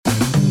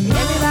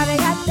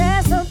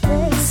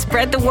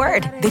spread the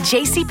word. The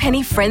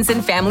JCPenney Friends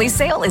and Family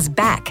Sale is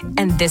back.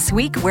 And this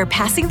week, we're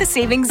passing the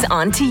savings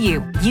on to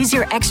you. Use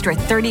your extra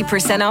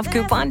 30% off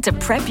coupon to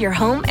prep your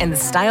home and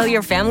style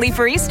your family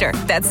for Easter.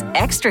 That's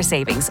extra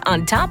savings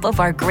on top of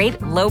our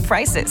great low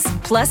prices.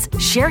 Plus,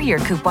 share your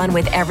coupon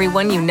with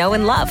everyone you know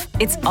and love.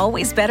 It's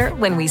always better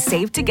when we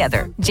save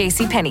together.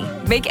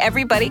 JCPenney. Make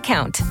everybody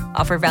count.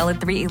 Offer valid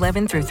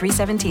 3/11 through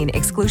 3/17.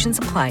 Exclusions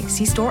apply.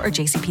 See store or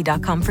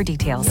jcp.com for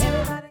details.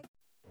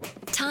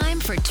 Time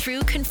for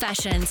True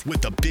Confessions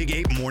with the Big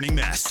 8 Morning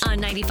Mess on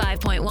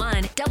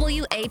 95.1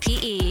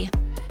 WAPE.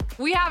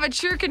 We have a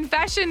true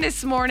confession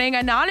this morning.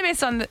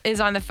 Anonymous is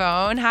on the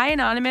phone. Hi,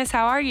 Anonymous.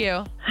 How are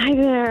you? Hi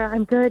there.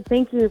 I'm good.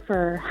 Thank you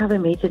for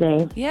having me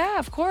today. Yeah,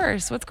 of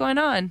course. What's going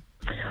on?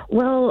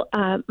 Well,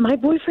 my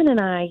boyfriend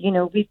and I,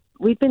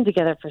 we've been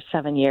together for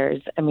 7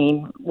 years. I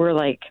mean, we're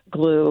like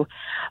glue.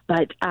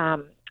 But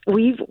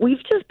we've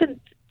just been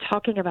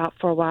talking about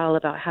for a while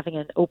about having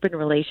an open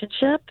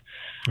relationship.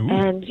 Ooh.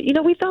 And,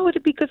 we thought it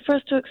would be good for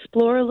us to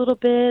explore a little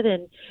bit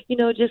and,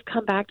 just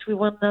come back to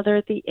one another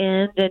at the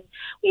end. And,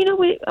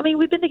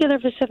 we've been together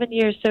for 7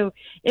 years, so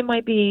it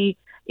might be,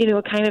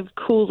 a kind of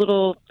cool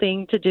little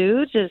thing to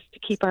do just to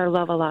keep our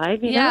love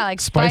alive. You know? Like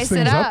spice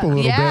things it up a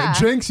little bit.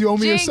 Jinx, you owe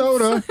me a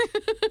soda.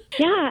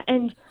 Yeah.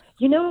 And,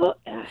 you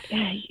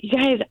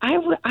guys, I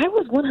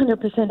was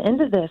 100%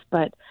 into this,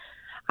 but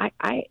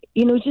I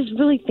just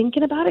really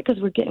thinking about it because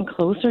we're getting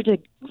closer to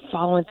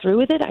following through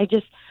with it.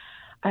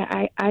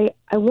 I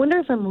wonder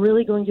if I'm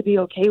really going to be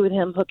okay with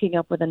him hooking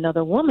up with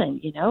another woman.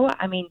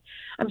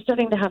 I'm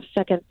starting to have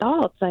second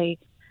thoughts. I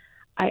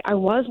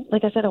was,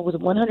 like I said, I was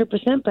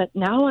 100%, but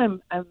now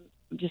I'm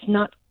just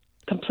not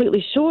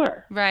completely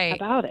sure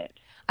about it.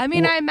 I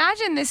mean, I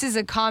imagine this is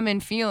a common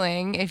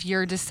feeling if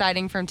you're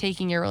deciding from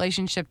taking your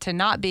relationship to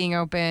not being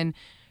open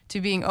to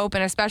being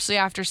open, especially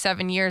after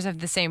 7 years of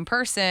the same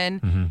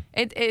person.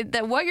 Mm-hmm.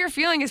 That what you're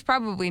feeling is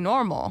probably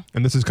normal.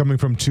 And this is coming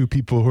from two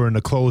people who are in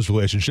a closed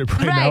relationship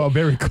right now,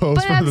 very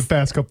close for the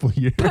past couple of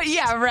years. But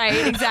yeah,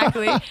 right,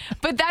 exactly.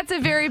 But that's a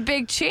very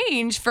big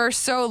change for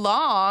so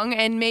long,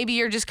 and maybe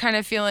you're just kind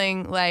of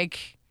feeling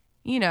like,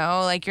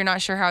 like you're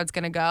not sure how it's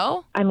going to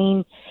go. I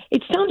mean,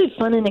 it sounded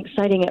fun and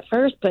exciting at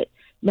first, but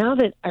now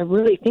that I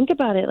really think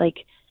about it, like,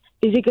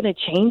 is it going to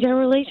change our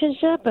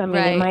relationship? I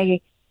mean,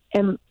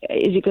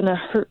 is it going to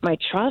hurt my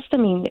trust? I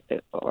mean,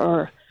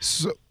 or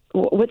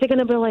what's it going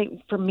to be like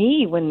for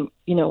me when,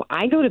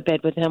 I go to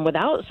bed with him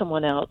without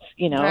someone else,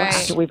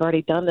 after we've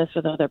already done this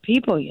with other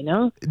people,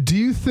 Do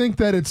you think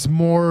that it's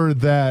more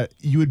that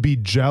you would be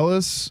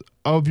jealous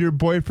of your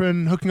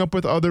boyfriend hooking up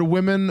with other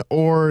women,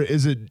 or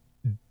is it,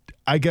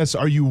 I guess,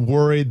 are you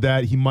worried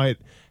that he might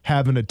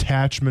have an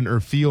attachment or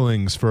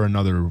feelings for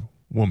another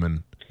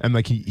woman and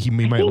like he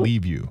might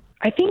leave you?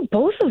 I think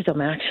both of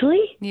them,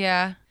 actually.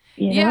 Yeah.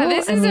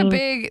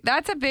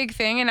 That's a big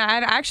thing. And I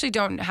actually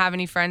don't have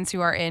any friends who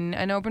are in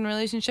an open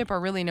relationship or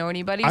really know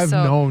anybody. I've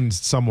known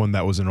someone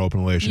that was in an open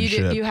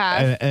relationship. You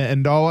have?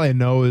 And all I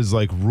know is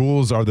like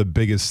rules are the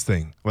biggest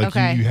thing. Like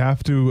you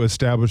have to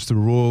establish the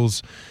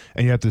rules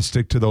and you have to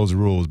stick to those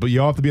rules. But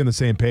you all have to be on the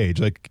same page.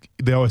 Like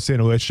they always say in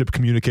a relationship,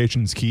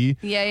 communication is key.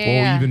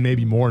 Even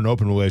maybe more in an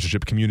open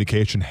relationship,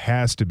 communication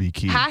has to be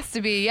key. Has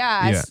to be,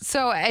 yeah.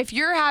 So if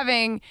you're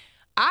having...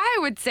 I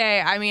would say,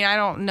 I mean, I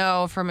don't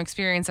know from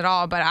experience at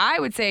all, but I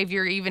would say if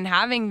you're even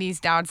having these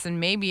doubts, then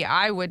maybe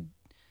I would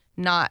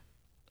not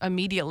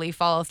immediately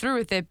follow through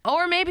with it.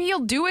 Or maybe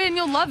you'll do it and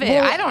you'll love it.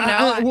 Well, I don't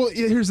know.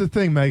 Here's the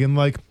thing, Megan.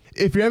 Like,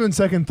 if you're having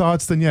second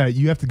thoughts, then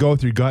you have to go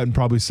with your gut and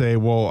probably say,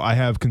 well, I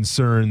have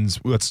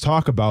concerns. Let's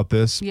talk about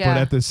this. Yeah. But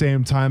at the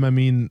same time, I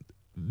mean,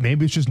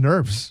 maybe it's just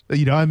nerves.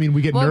 We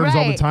get nerves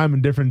all the time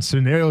in different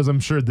scenarios.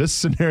 I'm sure this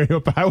scenario,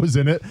 if I was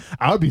in it,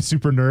 I would be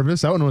super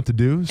nervous. I wouldn't know what to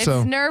do. It's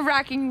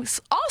nerve-wracking,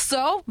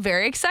 also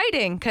very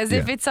exciting, because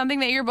if it's something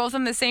that you're both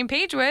on the same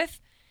page with,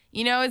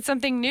 it's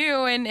something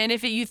new, and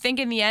if you think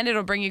in the end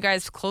it'll bring you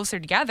guys closer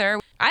together.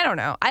 I don't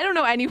know. I don't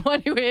know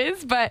anyone who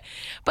is, but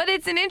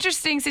it's an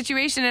interesting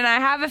situation, and I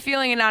have a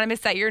feeling, Anonymous,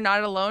 that you're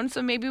not alone,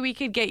 so maybe we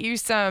could get you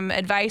some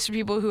advice for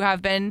people who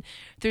have been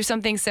through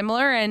something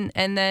similar, and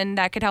then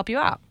that could help you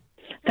out.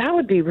 That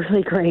would be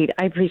really great.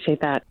 I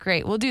appreciate that.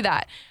 Great. We'll do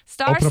that.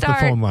 Open up the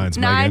phone lines,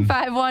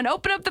 951.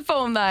 Open up the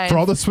phone lines. For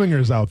all the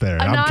swingers out there.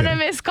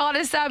 Anonymous called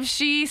us up.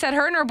 She said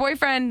her and her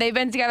boyfriend, they've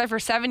been together for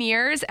 7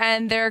 years,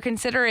 and they're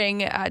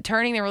considering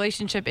turning the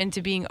relationship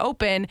into being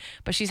open,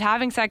 but she's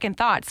having second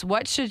thoughts.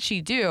 What should she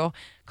do?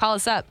 Call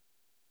us up.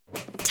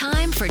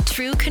 Time for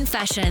True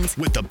Confessions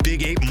with the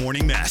Big 8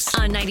 Morning Mess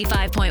on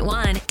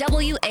 95.1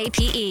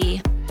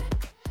 WAPE.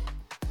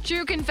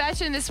 True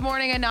confession this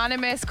morning.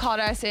 Anonymous called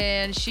us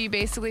and she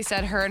basically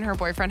said her and her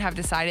boyfriend have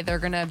decided they're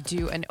going to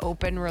do an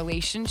open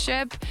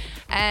relationship.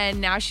 And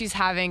now she's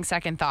having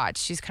second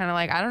thoughts. She's kind of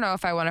like, I don't know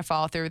if I want to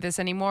follow through with this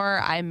anymore.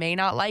 I may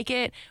not like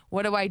it.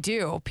 What do I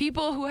do?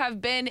 People who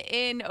have been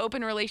in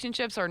open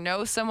relationships or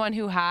know someone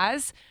who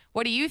has,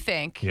 what do you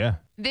think? Yeah.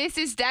 This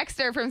is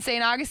Dexter from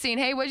St. Augustine.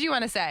 Hey, what do you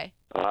want to say?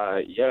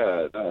 I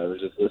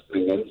was just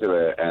listening into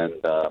it, and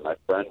my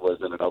friend was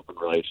in an open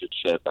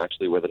relationship,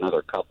 actually with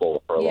another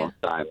couple for a long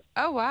time.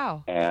 Oh,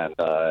 wow. And,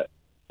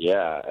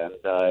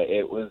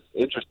 it was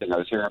interesting. I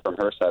was hearing from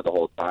her side the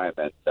whole time,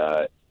 and,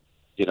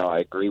 I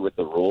agree with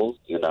the rules,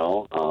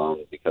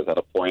 because at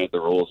a point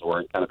the rules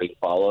weren't kind of being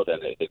followed,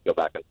 and it did go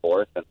back and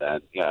forth, and then,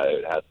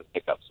 it had some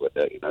hiccups with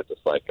it,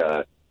 just like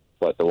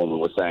what the woman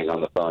was saying on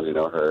the phone,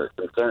 her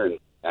concerns.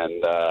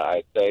 And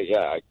I'd say,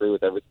 I agree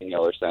with everything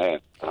y'all are saying.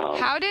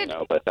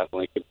 But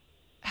definitely.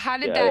 How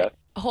did that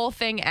whole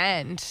thing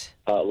end?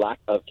 Lack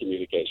of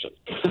communication.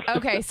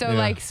 Okay,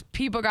 so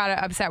people got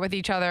upset with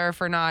each other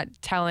for not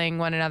telling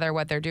one another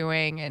what they're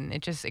doing, and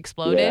it just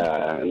exploded.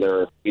 Yeah, and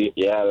there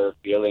were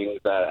feelings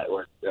that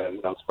were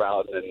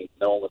sprouting, and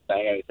no one was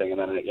saying anything,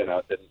 and then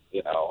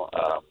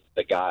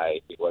the guy,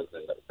 he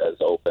wasn't as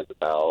open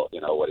about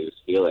what he was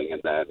feeling,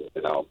 and then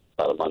about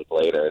a month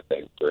later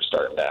things were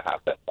starting to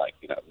happen,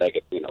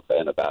 negative,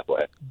 in a bad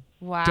way.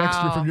 Wow.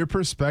 Dexter, from your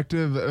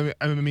perspective, they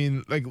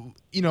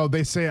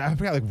say, I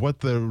forgot what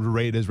the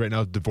rate is right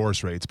now,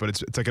 divorce rates, but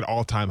it's like an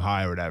all-time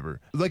high or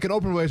whatever. Like an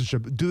open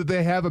relationship, do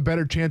they have a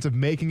better chance of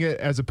making it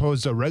as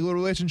opposed to a regular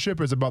relationship,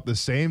 or is it about the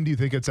same? Do you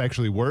think it's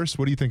actually worse?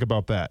 What do you think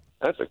about that?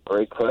 That's a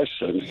great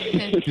question.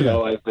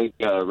 I think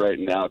right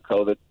now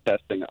COVID's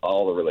testing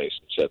all the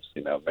relationships,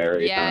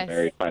 married, not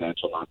married,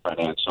 financial,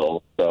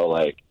 non-financial. So,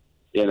 I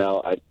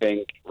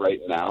think right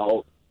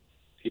now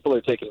people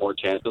are taking more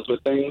chances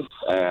with things,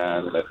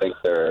 and I think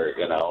they're,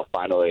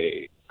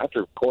 finally,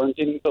 after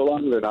quarantining so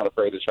long, they're not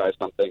afraid to try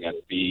something and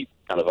be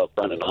kind of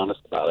upfront and honest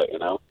about it,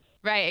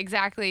 Right,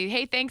 exactly.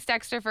 Hey, thanks,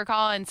 Dexter, for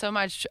calling so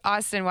much.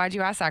 Austin, why'd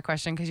you ask that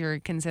question? Because you're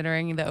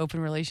considering the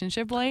open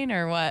relationship lane,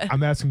 or what?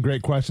 I'm asking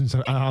great questions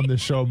on this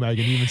show,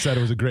 Megan. You even said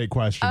it was a great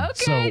question. Okay,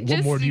 so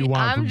what more do you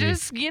want from me?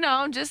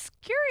 I'm just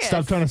curious.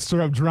 Stop trying to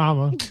stir up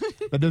drama.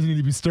 That doesn't need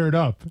to be stirred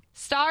up.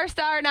 Star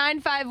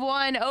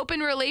 951, open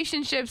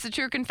relationships, the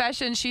true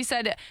confession. She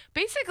said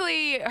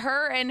basically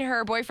her and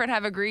her boyfriend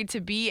have agreed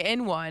to be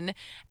in one,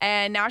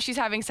 and now she's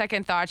having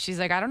second thoughts. She's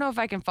like, I don't know if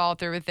I can follow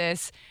through with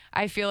this.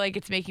 I feel like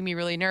it's making me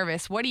really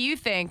nervous. What do you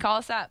think? Call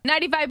us up.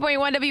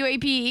 95.1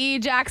 WAPE,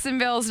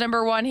 Jacksonville's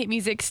 #1 hit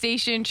music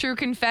station. True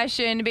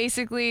confession.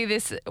 Basically,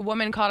 this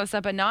woman called us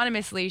up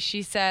anonymously.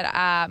 She said,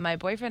 my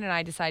boyfriend and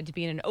I decided to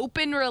be in an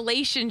open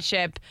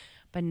relationship,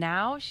 but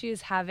now she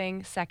is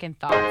having second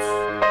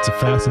thoughts. It's a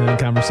fascinating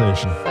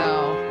conversation.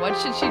 So what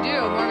should she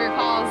do? More of your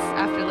calls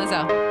after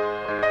Lizzo.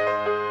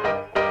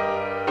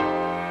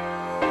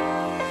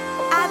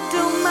 I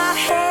do my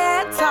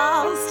hair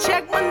toss,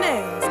 check my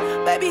nails.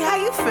 Baby, how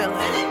you feeling?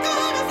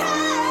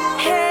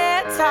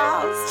 Hair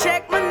toss,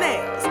 check my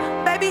nails.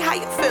 Baby, how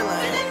you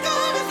feeling?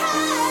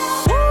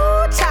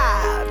 Woo,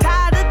 child,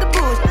 tired of the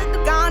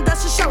bullshit. Gone,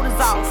 dust your shoulders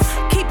off.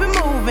 Keep it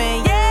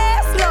moving,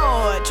 yes,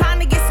 Lord. Trying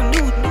to get some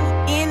new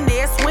in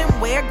there,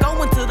 swimwear,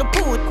 going to the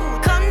pool.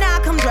 Come now,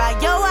 come dry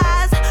your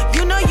eyes.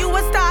 You know you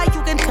a star,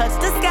 you can touch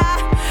the sky.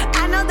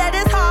 I know that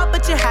it's hard,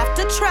 but you have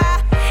to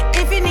try.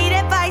 If you need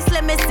advice,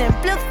 let me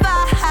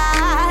simplify.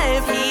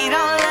 If he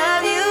don't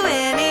love you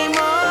anymore,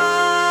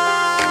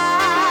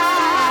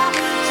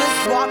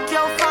 walk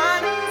your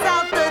findings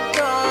out the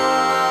door.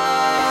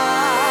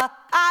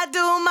 I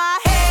do my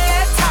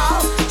hair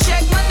talk,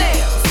 check my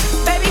nails.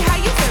 Baby, how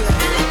you feeling?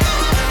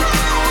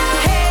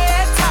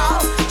 Hair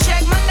talk,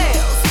 check my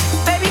nails.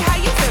 Baby, how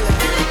you feeling?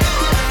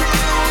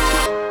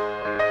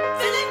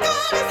 Feeling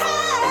good as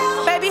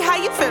hell. Baby, how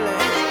you feeling?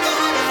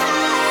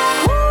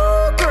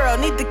 Woo, girl,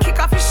 need to kick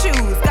off your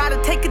shoes.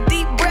 Gotta take a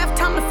deep breath,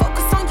 time to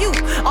focus on you.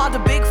 All the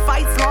big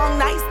fights, long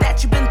nights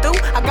that you've been through.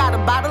 I got a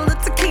bottle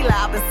of tequila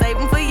I've been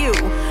saving for you.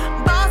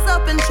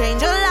 Up and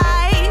change your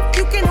life.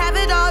 You can have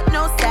it all,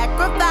 no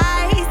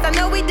sacrifice. I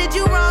know we did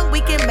you wrong,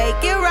 we can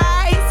make it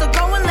right. So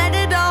go and let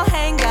it all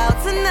hang out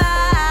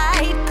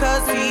tonight.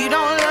 Cause he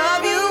don't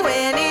love you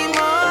anymore.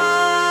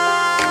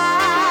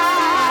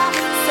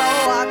 So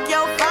walk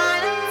your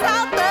findings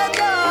out the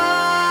door.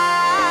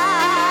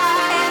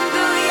 And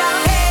do your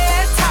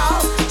hair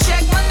talk,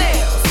 check my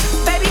nails.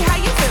 Baby, how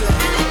you feeling?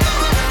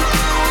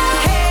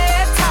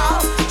 Hair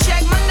talk,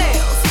 check my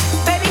nails.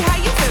 Baby,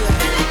 how you feeling?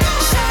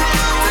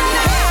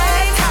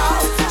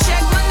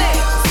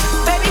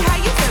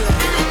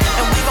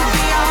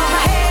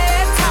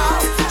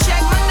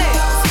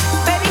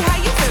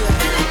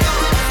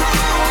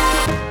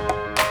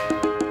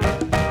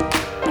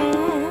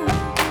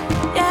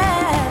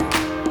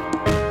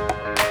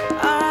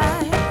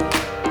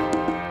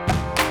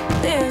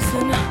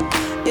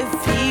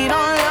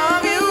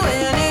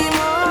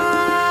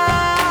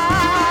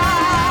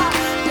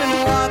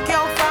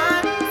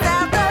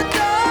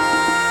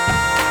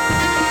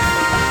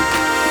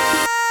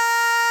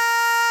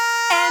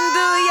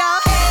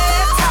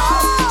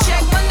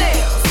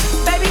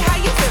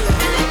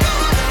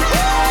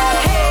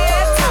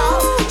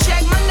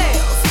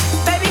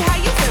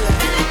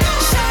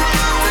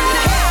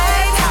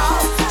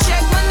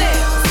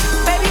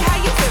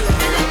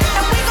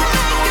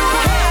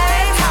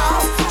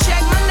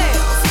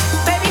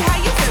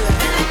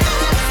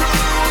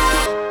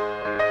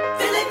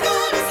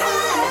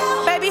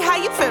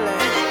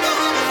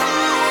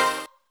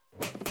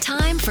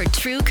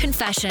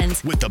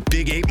 Confessions With the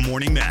Big 8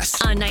 Morning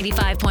Mess. on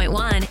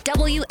 95.1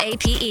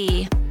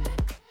 WAPE.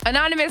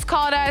 Anonymous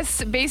called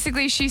us.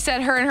 Basically, she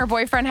said her and her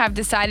boyfriend have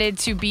decided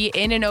to be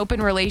in an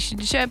open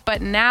relationship,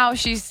 but now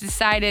she's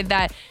decided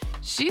that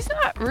she's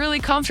not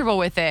really comfortable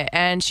with it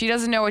and she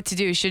doesn't know what to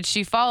do. Should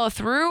she follow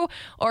through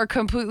or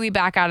completely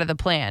back out of the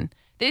plan?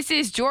 This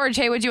is George.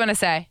 Hey, what do you want to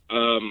say?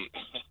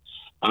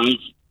 I've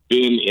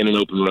been in an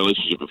open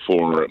relationship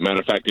before.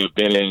 Matter of fact, I've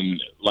been in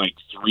like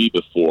 3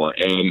 before.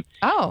 And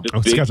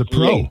this guy's a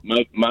pro.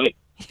 Here's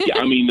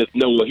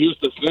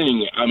the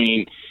thing. I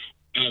mean,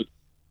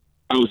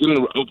 I was in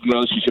an open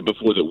relationship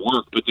before that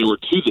worked, but there were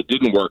 2 that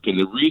didn't work. And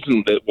the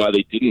reason that why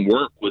they didn't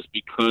work was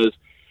because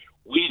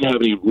we didn't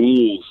have any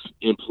rules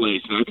in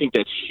place. And I think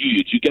that's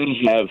huge. You got to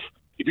have,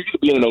 if you're going to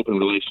be in an open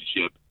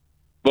relationship,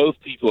 both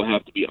people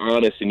have to be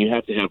honest and you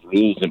have to have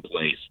rules in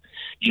place.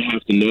 You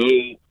have to know,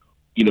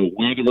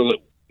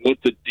 what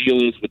the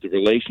deal is with the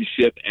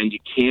relationship, and you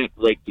can't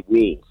break the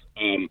rules.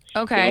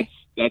 Okay.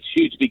 That's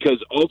huge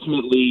because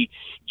ultimately,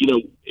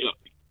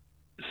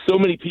 so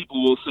many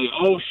people will say,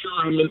 oh, sure,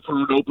 I'm in for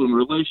an open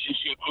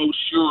relationship. Oh,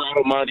 sure, I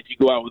don't mind if you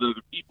go out with other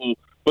people,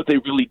 but they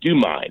really do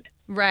mind.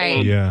 Right.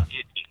 And Yeah.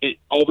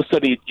 All of a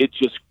sudden, it's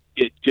a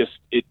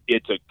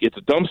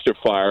dumpster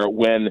fire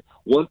when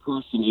one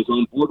person is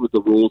on board with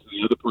the rules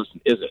and the other person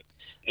isn't.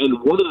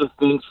 And one of the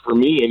things for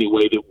me,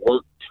 anyway, that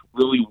worked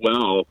really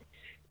well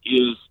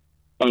is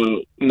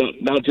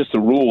not just the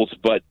rules,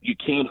 but you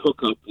can't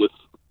hook up with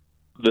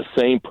the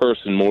same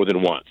person more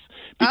than once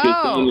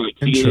because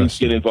feelings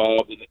get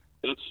involved, and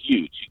that's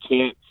huge. You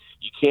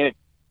can't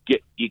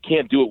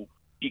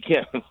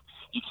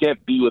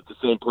be with the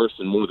same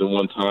person more than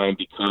one time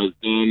because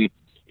then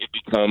it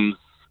becomes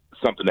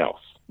something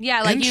else.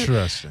 Yeah,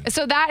 Interesting.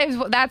 So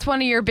that's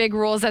one of your big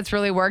rules that's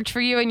really worked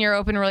for you in your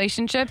open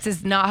relationships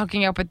is not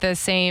hooking up with the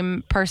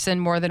same person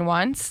more than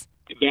once.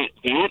 That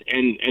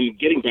and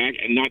getting back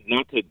and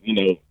not to be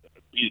a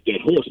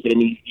dead horse, but I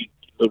mean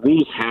the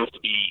rules have to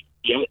be.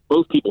 Yeah,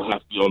 both people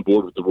have to be on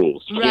board with the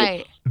rules.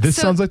 Right. This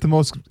sounds like the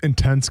most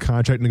intense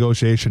contract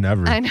negotiation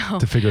ever. I know.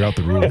 To figure out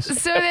the rules.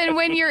 So then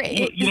when you're and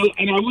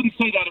I wouldn't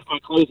say that if my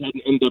clothes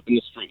hadn't ended up in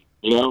the street.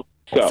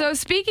 So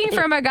speaking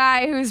from a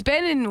guy who's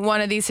been in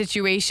one of these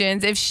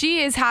situations, if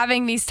she is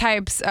having these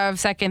types of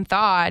second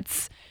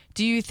thoughts,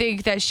 do you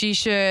think that she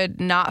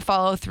should not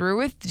follow through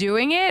with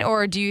doing it,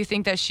 or do you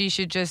think that she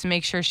should just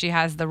make sure she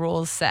has the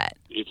rules set?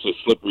 It's a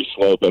slippery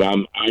slope, and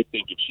I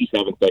think if she's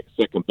having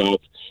second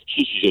thoughts,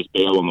 she should just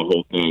bail on the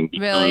whole thing.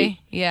 Really?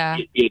 Yeah.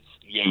 If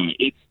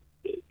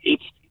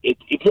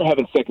you're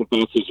having second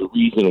thoughts, there's a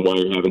reason why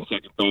you're having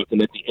second thoughts, and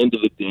at the end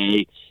of the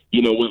day,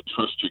 you know what?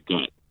 Trust your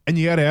gut. And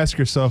you got to ask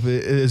yourself,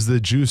 is the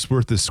juice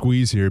worth the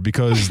squeeze here?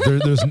 Because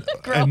there's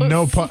and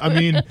no pun. I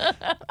mean,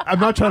 I'm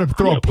not trying to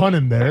throw a pun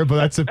in there, but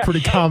that's a pretty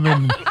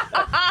common.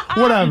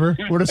 Whatever.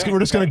 We're just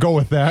gonna go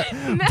with that.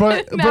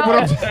 But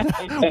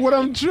what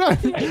I'm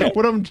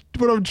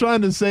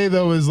trying to say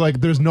though is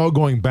like there's no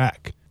going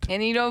back.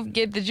 And you don't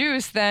get the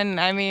juice, then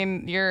I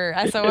mean you're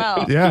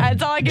SOL. Yeah.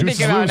 That's all I can Juice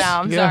think about loose.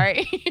 now. I'm Yeah.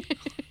 sorry.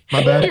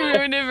 My bad. You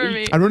ruined it for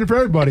me. I ruined it for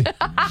everybody.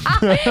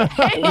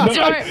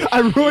 I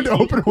ruined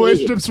open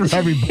relationships for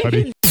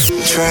everybody.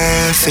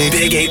 Traffic.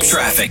 Big 8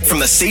 traffic from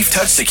the Safe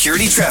Touch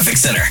Security Traffic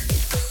Center.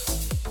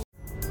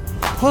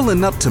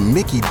 Pulling up to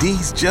Mickey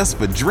D's just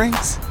for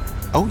drinks?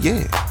 Oh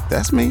yeah,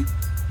 that's me.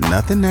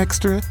 Nothing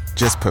extra,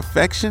 just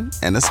perfection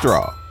and a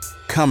straw.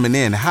 Coming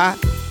in hot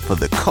for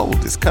the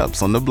coldest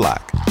cups on the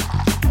block.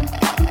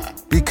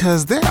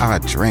 Because there are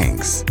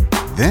drinks.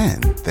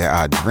 Then there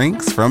are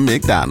drinks from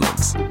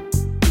McDonald's.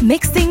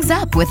 Mix things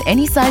up with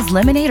any size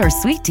lemonade or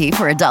sweet tea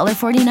for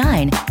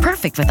 $1.49.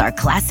 Perfect with our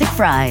classic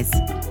fries.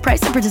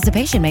 Price and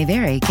participation may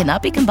vary.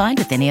 Cannot be combined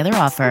with any other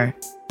offer.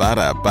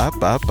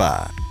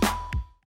 Ba-da-ba-ba-ba.